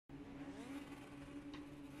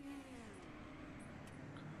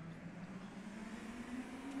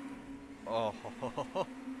Oh,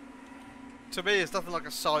 to me, it's nothing like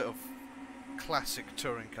a sight of classic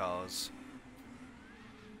touring cars.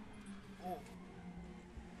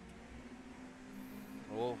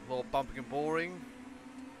 Oh, a little bumping and boring.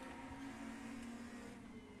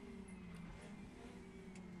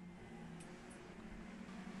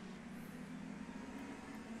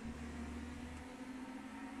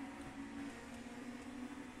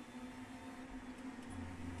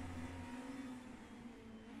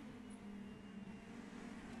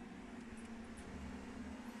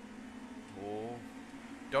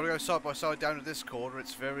 Don't go side by side down to this corner.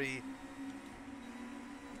 It's very,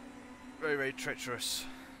 very treacherous.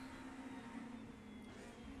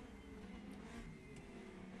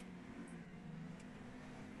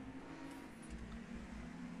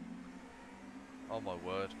 Oh my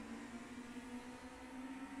word.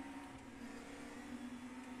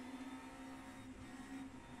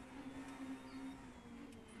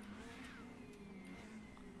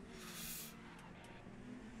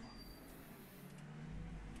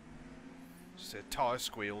 Just tyre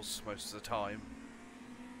squeals most of the time.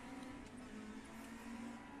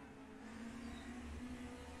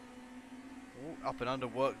 Ooh, up and under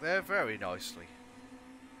work there very nicely.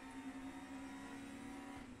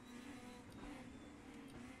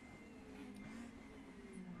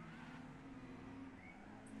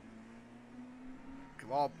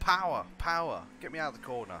 Come on, power, power. Get me out of the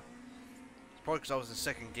corner. It's probably because I was in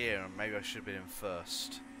second gear and maybe I should have been in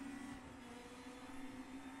first.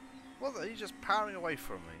 What are you just powering away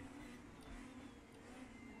from me?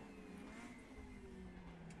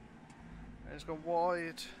 And it's gone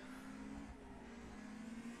wide.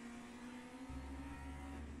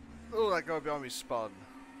 Oh, that guy behind me spun.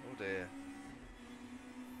 Oh dear.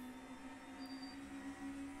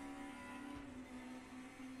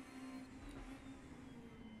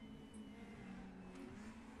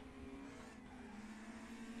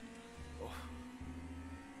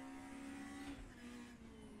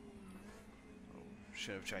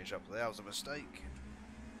 Should have changed up there, that was a mistake.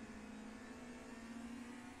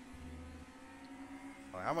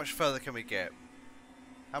 Right, how much further can we get?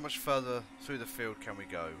 How much further through the field can we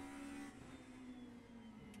go?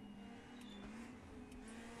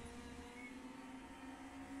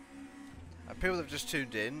 And people that have just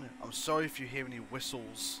tuned in, I'm sorry if you hear any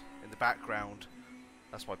whistles in the background.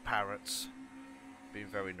 That's my parrots being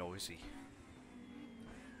very noisy.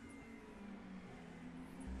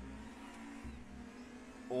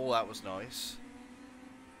 Oh, that was nice.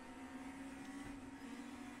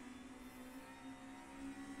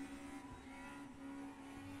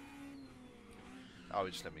 Oh,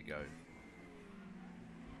 just let me go.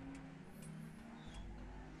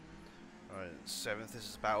 Alright, 7th. This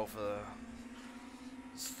is a battle for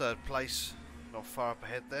third place. Not far up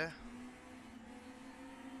ahead there.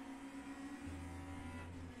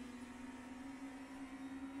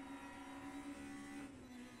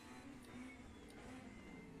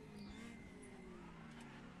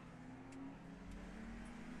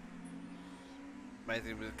 Main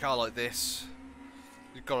thing with a car like this,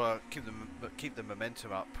 you've got to keep the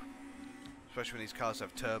momentum up, especially when these cars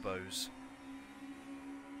have turbos.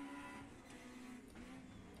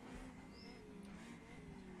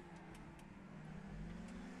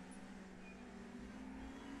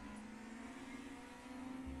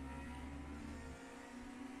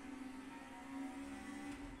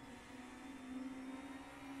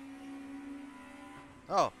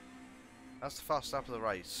 Oh, that's the fast lap of the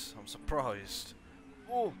race. I'm surprised.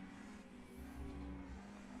 Oh!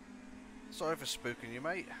 Sorry for spooking you,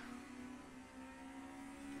 mate.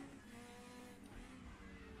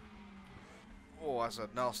 Oh, that's a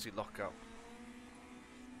nasty lockup.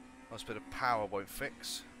 Nice bit of power won't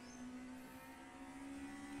fix.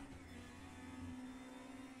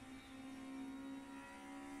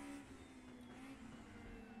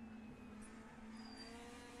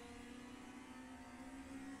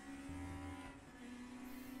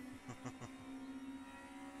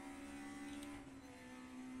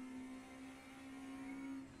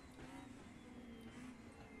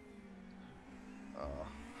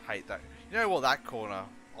 Hate that. You know what, that corner,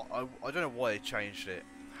 I don't know why they changed it.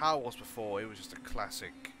 How it was before, it was just a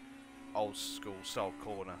classic old school style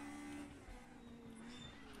corner.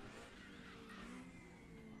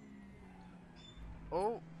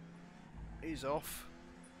 Oh, he's off.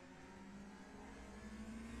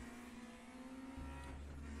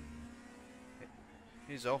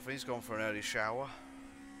 He's off, he's gone for an early shower.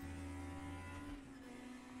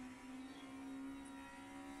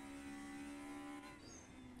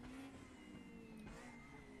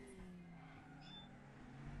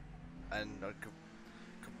 And I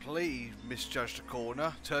completely misjudged a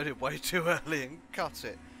corner, turned it way too early and cut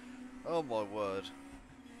it. Oh my word.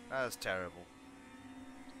 That's terrible.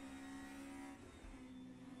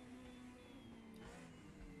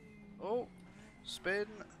 Oh, spin.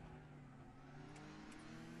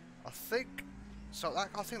 I think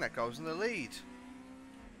that guy was in the lead.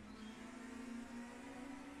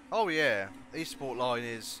 Oh yeah, Eastport line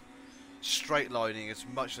is straight lining as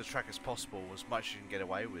much of the track as possible, as much as you can get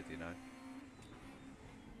away with, you know.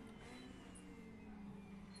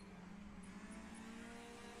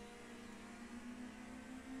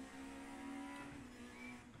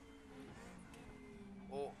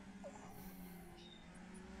 Oh.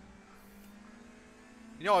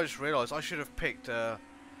 You know, I just realised I should have picked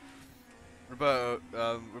Roberto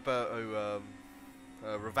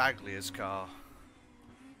Ravaglia's car.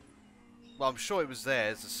 Well, I'm sure it was there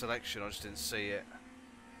as a selection, I just didn't see it.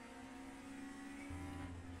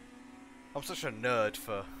 I'm such a nerd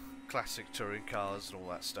for classic touring cars and all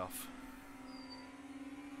that stuff.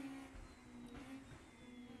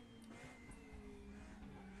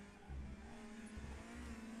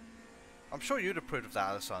 I'm sure you'd approve of that,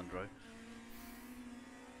 Alessandro.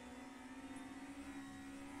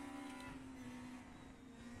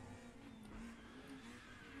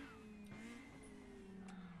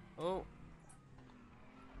 Oh.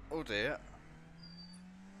 Oh dear.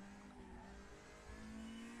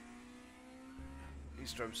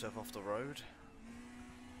 He's drove himself off the road.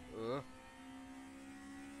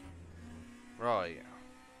 Right.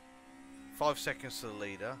 5 seconds to the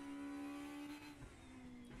leader.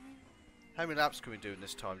 How many laps can we do in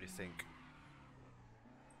this time, do you think?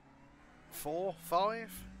 4?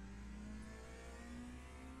 5?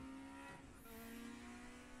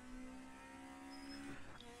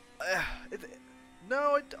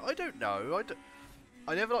 No, I don't know.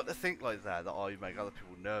 I never like to think like that I make other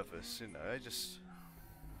people nervous, you know.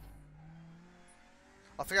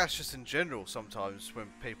 I think that's just in general sometimes when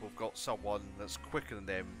people have got someone that's quicker than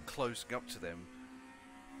them closing up to them.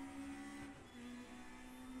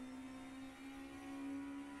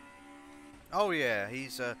 Oh yeah,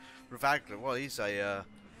 he's Ravaglia. Well, he's a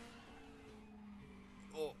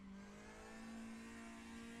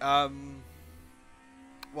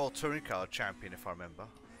World Touring Car champion, if I remember.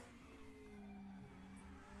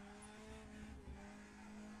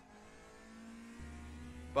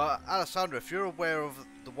 But Alessandro, if you're aware of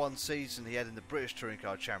the one season he had in the British Touring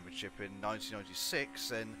Car Championship in 1996,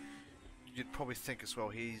 then you'd probably think as well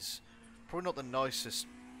he's probably not the nicest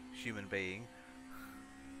human being.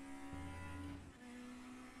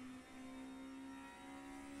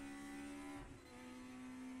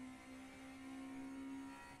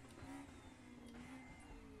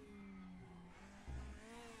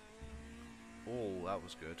 Oh, that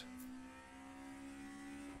was good.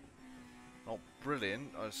 Not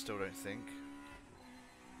brilliant, I still don't think.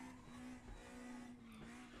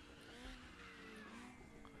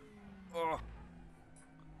 Oh.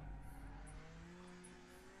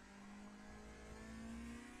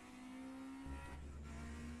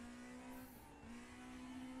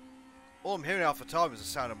 All I'm hearing half the time is the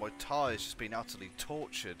sound of my tyres just being utterly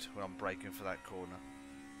tortured when I'm braking for that corner.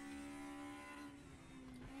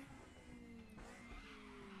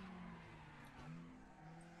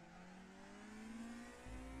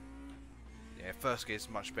 Yeah, first gear's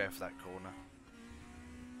much better for that corner.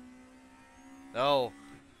 Oh.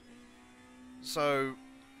 So,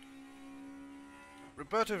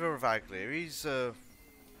 Roberto Ravaglia, he's, I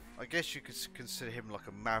guess you could consider him like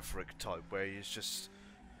a maverick type, where he's just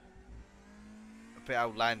a bit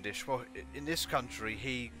outlandish. Well, in this country,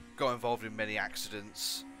 he got involved in many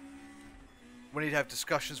accidents. When he'd have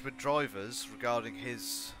discussions with drivers regarding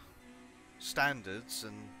his standards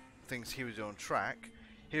and things he was doing on track,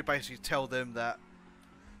 he would basically tell them that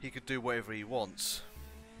he could do whatever he wants.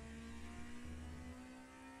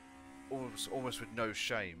 Almost with no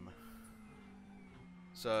shame.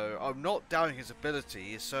 So, I'm not doubting his ability.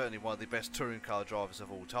 He's certainly one of the best touring car drivers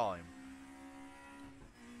of all time.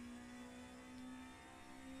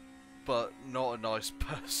 But not a nice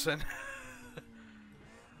person.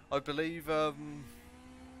 I believe there's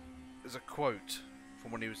a quote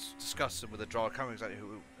from when he was discussing with the driver. I can't remember exactly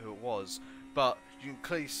who it was, but you can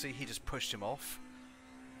clearly see he just pushed him off.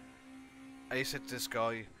 And he said to this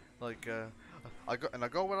guy, like, I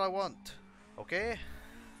go where I want, okay?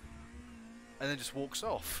 And then just walks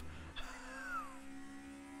off.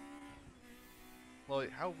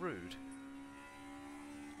 Like, how rude.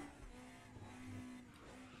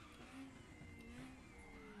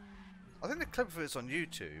 I think the clip of it's on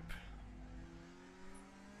YouTube.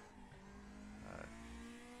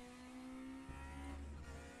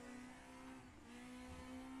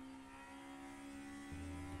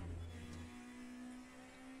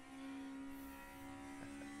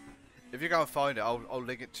 If you go and find it, I'll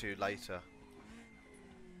link it to you later.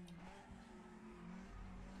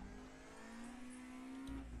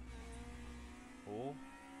 Oh.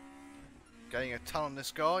 Getting a ton on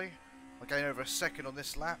this guy. I'm getting over a second on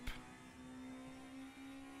this lap.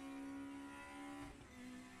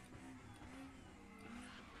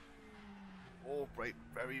 Oh, brake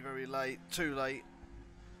very, very late. Too late.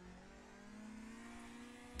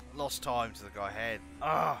 Lost time to the guy ahead.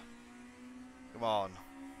 Ah! Come on.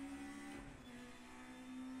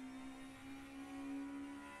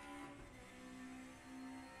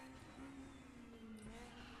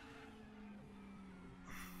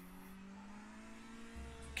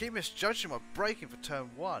 Keep misjudging my braking for turn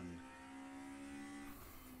 1.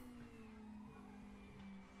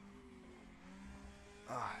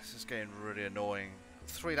 Ah, this is getting really annoying.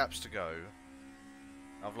 3 laps to go.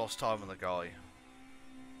 I've lost time on the guy.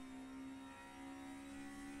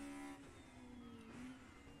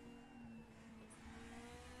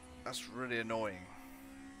 That's really annoying.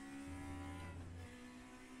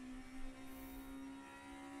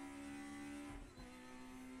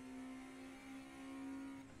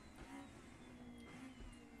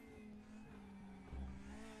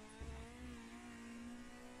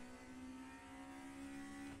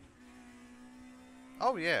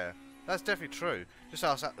 Oh yeah, that's definitely true. Just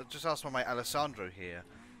ask my mate Alessandro here,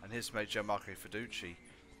 and his mate Gianmarco Fiducci.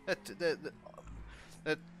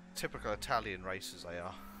 They're typical Italian racers, they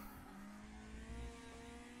are.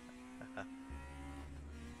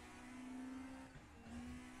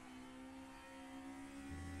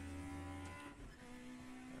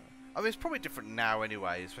 I mean, it's probably different now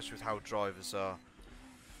anyway, especially with how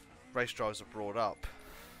race drivers are brought up.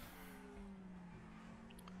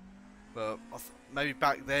 But maybe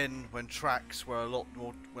back then, when tracks were a lot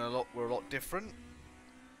different,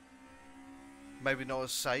 maybe not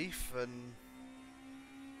as safe, and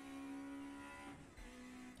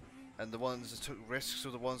the ones that took risks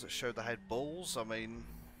were the ones that showed they had balls. I mean,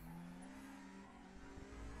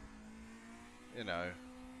 you know,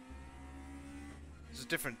 it's a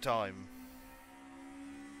different time.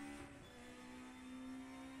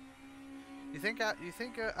 You think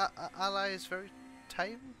LA is very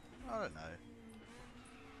tame? I don't know.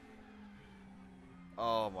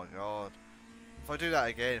 Oh my god. If I do that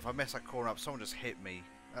again, if I mess that corner up, someone just hit me.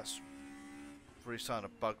 That's really starting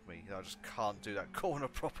to bug me. I just can't do that corner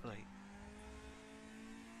properly.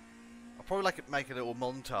 I'll probably make a little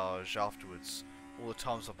montage afterwards. All the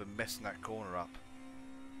times I've been messing that corner up.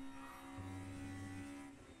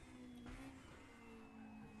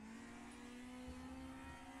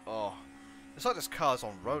 Oh. It's like this car's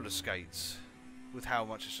on roller skates. With how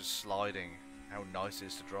much it's just sliding, how nice it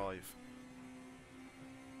is to drive.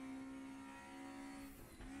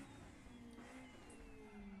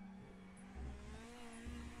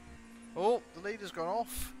 Oh, the leader's gone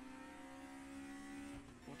off.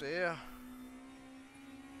 Oh dear.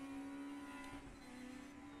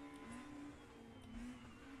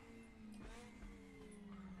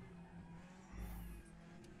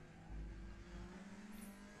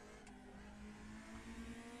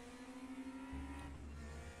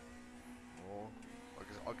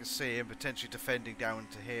 I can see him potentially defending down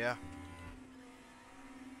to here.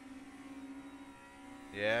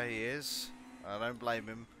 Yeah, he is. I don't blame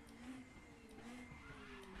him.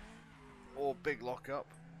 Oh, big lock up.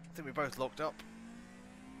 I think we both locked up.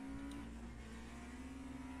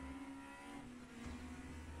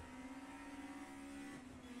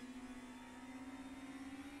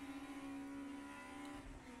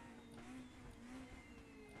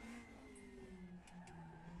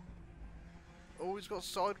 Oh, he's got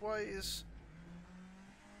sideways.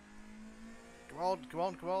 Come on, come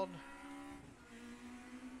on, come on.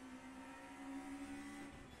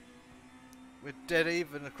 We're dead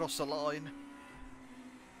even across the line.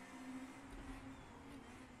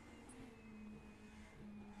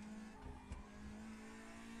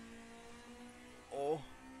 Oh.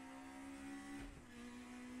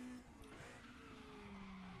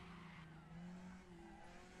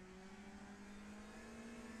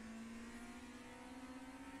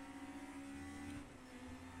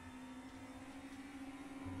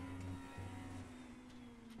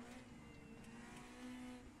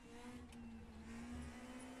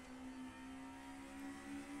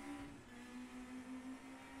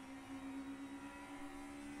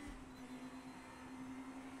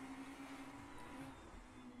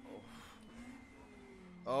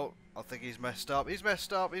 Oh, I think he's messed up. He's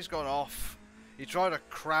messed up. He's gone off. He tried to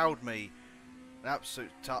crowd me. An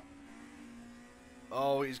absolute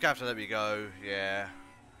Oh, he's going to have to let me go. Yeah.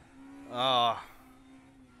 Ah.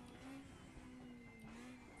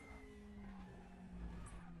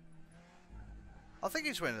 I think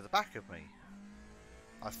he's went at the back of me.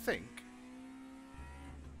 I think.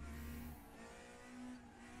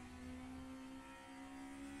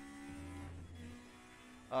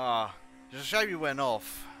 Ah, it's a shame you went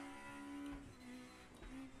off.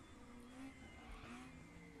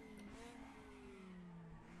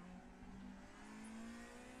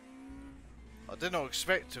 I did not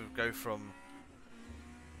expect to go from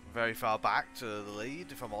very far back to the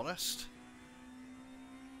lead, if I'm honest.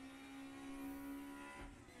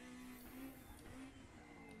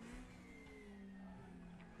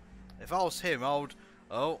 If I was him, I would...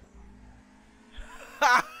 Oh.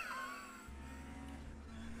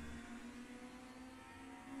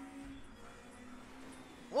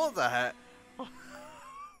 What the heck?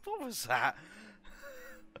 What was that?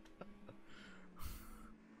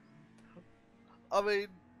 I mean,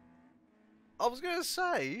 I was going to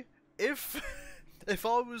say, if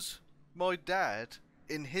I was my dad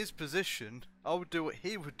in his position, I would do what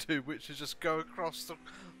he would do, which is just go across the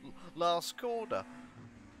last corner.